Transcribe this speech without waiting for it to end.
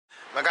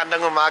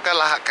Magandang umaga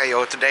lahat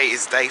kayo. Today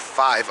is day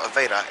 5 of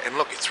VEDA and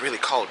look, it's really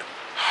cold.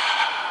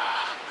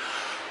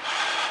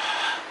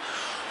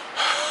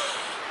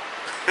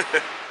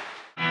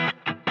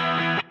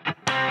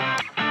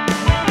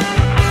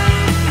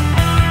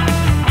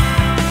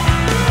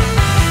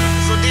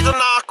 So dito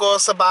na ako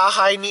sa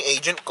bahay ni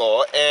agent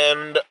ko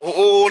and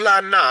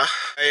uulan na.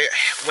 I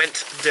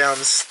went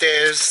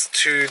downstairs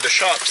to the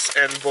shops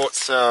and bought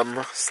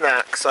some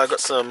snacks. I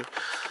got some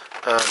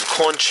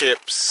corn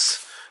chips,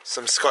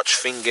 some Scotch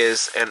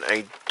fingers and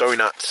a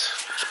donut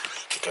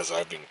because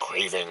I've been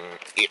craving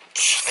it.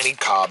 I need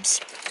carbs.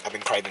 I've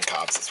been craving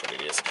carbs, that's what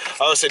it is.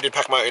 I also did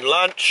pack my own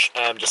lunch,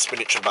 just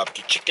spinach and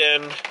barbecue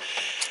chicken.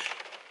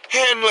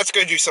 And let's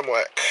go do some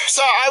work.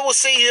 So I will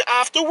see you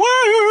after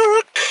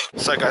work.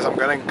 So guys, I'm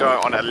going to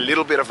go on a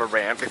little bit of a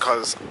rant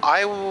because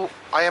I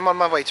am on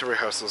my way to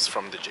rehearsals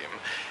from the gym.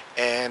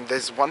 And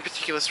there's one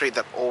particular street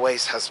that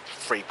always has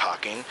free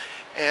parking.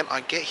 And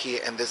I get here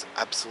and there's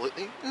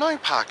absolutely no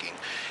parking.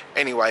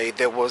 Anyway,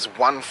 there was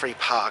one free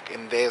park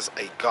and there's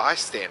a guy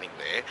standing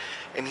there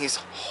and he's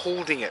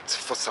holding it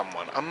for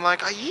someone. I'm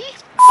like, are you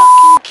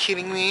fucking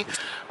kidding me?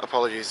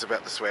 Apologies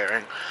about the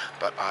swearing,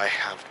 but I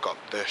have got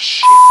the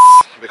shits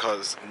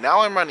because now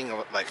I'm running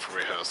late for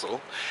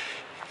rehearsal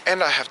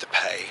and I have to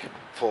pay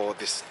for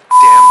this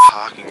damn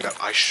parking that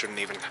I shouldn't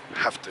even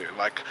have to.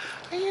 Like,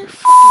 are you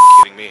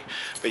fucking kidding me?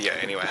 But yeah,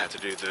 anyway, I had to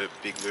do the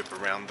big loop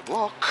around the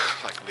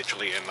block, like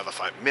literally another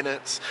 5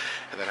 minutes,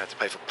 and then I had to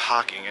pay for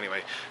parking.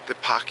 Anyway, the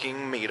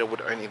parking meter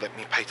would only let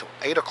me pay till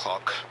 8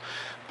 o'clock,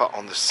 but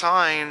on the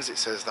signs it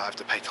says that I have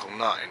to pay till 9.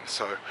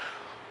 So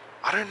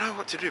I don't know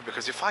what to do,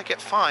 because if I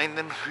get fined,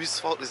 then whose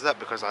fault is that?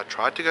 Because I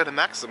tried to go to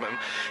maximum,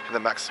 and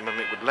the maximum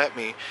it would let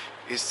me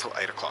is till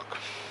 8 o'clock.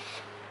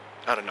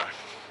 I don't know.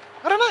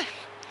 I don't know.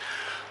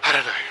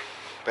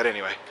 But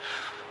anyway,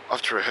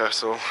 off to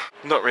rehearsal.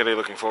 Not really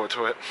looking forward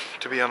to it,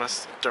 to be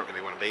honest. Don't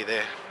really want to be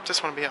there.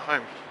 Just want to be at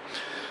home.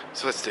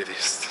 So let's do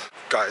this.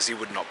 Guys, you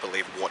would not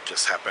believe what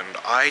just happened.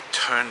 I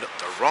turned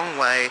the wrong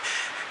way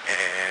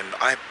and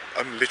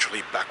I'm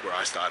literally back where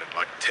I started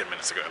like 10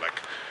 minutes ago.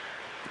 Like,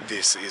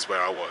 this is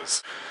where I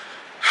was.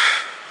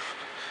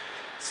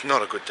 It's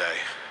not a good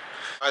day.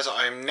 Guys,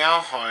 I am now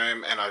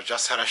home and I've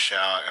just had a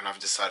shower and I've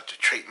decided to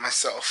treat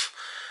myself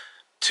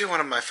to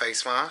one of my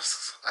face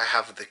masks. I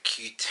have the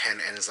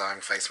Q10 enzyme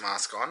face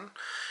mask on.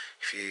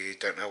 If you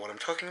don't know what I'm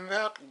talking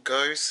about,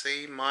 go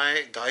see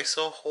my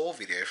Daiso haul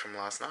video from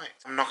last night.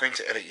 I'm not going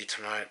to edit you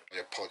tonight. I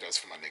apologize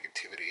for my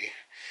negativity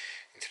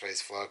in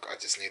today's vlog. I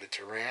just needed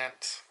to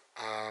rant.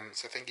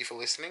 So thank you for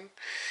listening,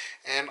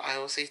 and I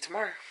will see you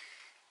tomorrow.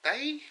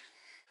 Bye!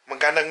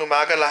 Magandang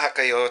umaga lahat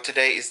kayo.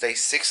 Today is day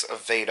 6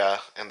 of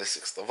VEDA and the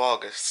 6th of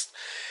August.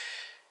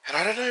 And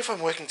I don't know if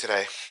I'm working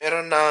today.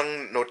 Meron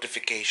ng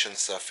notification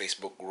sa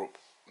Facebook group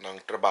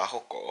ng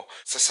trabaho ko.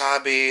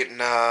 Sasabi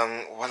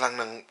ng walang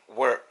ng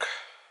work.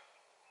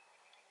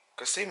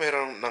 Kasi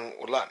meron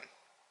ng ulan.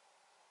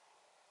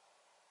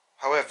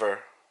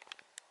 However,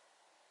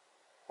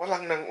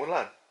 walang ng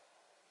ulan.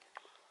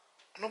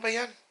 Ano ba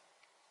yan?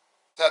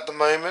 So at the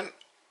moment,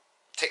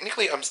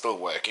 technically I'm still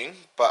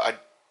working, but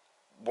I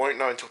won't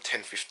know until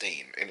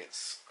 10:15 and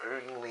it's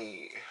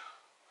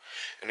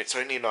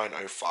only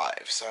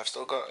 9:05, so I've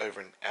still got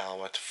over an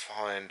hour to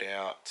find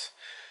out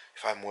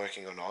if I'm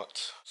working or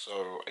not.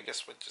 So I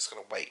guess we're just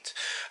gonna wait.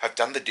 I've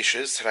done the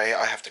dishes. Today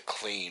I have to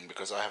clean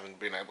because I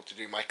haven't been able to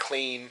do my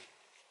clean.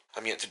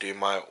 I'm yet to do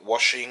my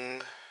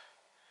washing,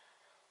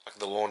 like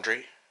the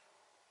laundry,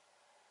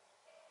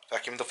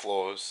 vacuum the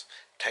floors,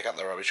 take out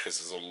the rubbish because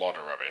there's a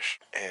lot of rubbish,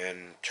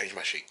 and change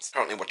my sheets.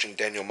 Currently watching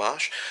Daniel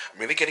Marsh.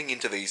 I'm really getting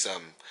into these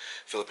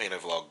Filipino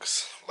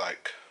vlogs.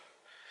 Like,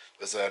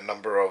 there's a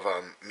number of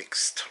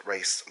mixed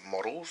race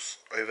models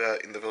over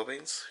in the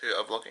Philippines who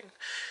are vlogging,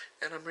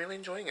 and I'm really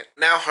enjoying it.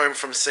 Now home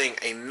from seeing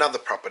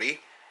another property.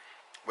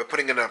 We're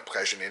putting an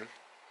application in,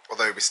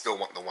 although we still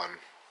want the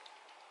one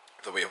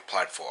that we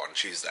applied for on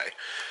Tuesday.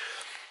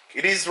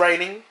 It is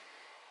raining,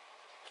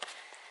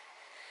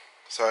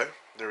 so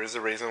there is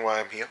a reason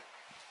why I'm here.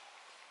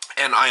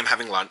 And I am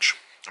having lunch.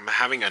 I'm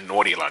having a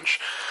naughty lunch.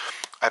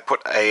 I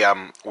put a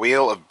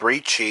wheel of brie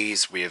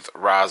cheese with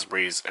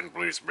raspberries and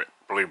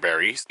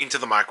blueberries into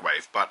the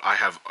microwave, but I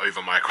have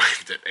over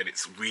microwaved it and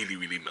it's really,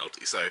 really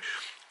melty. So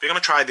if you're going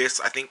to try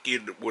this, I think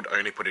you would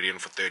only put it in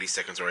for 30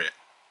 seconds or at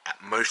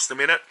most a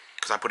minute,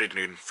 because I put it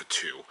in for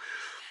 2.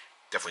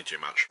 Definitely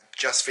too much.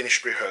 Just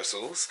finished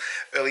rehearsals.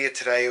 Earlier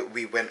today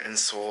we went and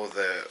saw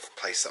the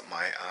place that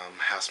my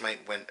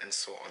housemate went and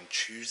saw on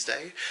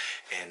Tuesday,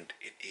 and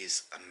it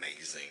is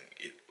amazing.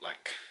 It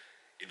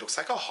looks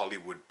like a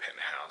Hollywood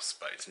penthouse,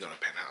 but it's not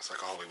a penthouse,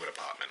 like a Hollywood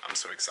apartment. I'm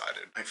so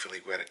excited.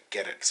 Hopefully we're gonna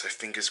get it. So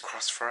fingers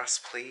crossed for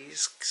us,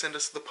 please. Send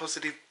us the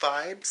positive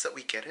vibes that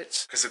we get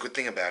it. Because the good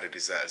thing about it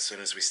is that as soon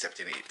as we stepped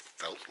in, it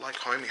felt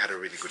like home. We had a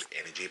really good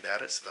energy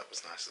about it, so that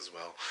was nice as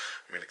well.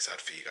 I'm really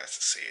excited for you guys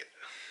to see it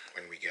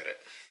when we get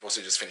it.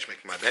 Also just finished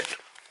making my bed.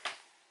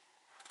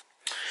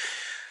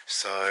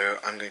 So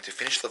I'm going to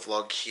finish the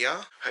vlog here.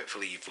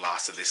 Hopefully you've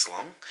lasted this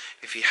long.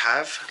 If you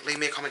have, leave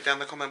me a comment down in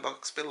the comment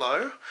box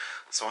below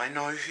so I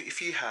know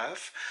if you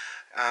have.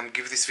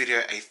 Give this video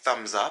a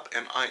thumbs up,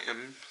 and I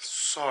am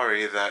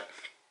sorry that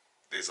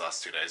these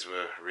last 2 days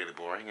were really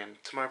boring,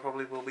 and tomorrow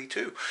probably will be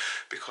too,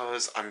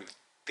 because I'm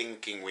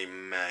thinking we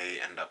may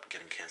end up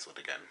getting cancelled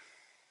again.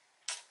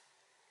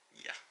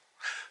 Yeah,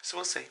 so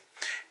we'll see.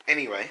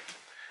 Anyway,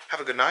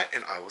 have a good night,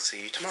 and I will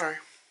see you tomorrow.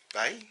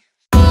 Bye.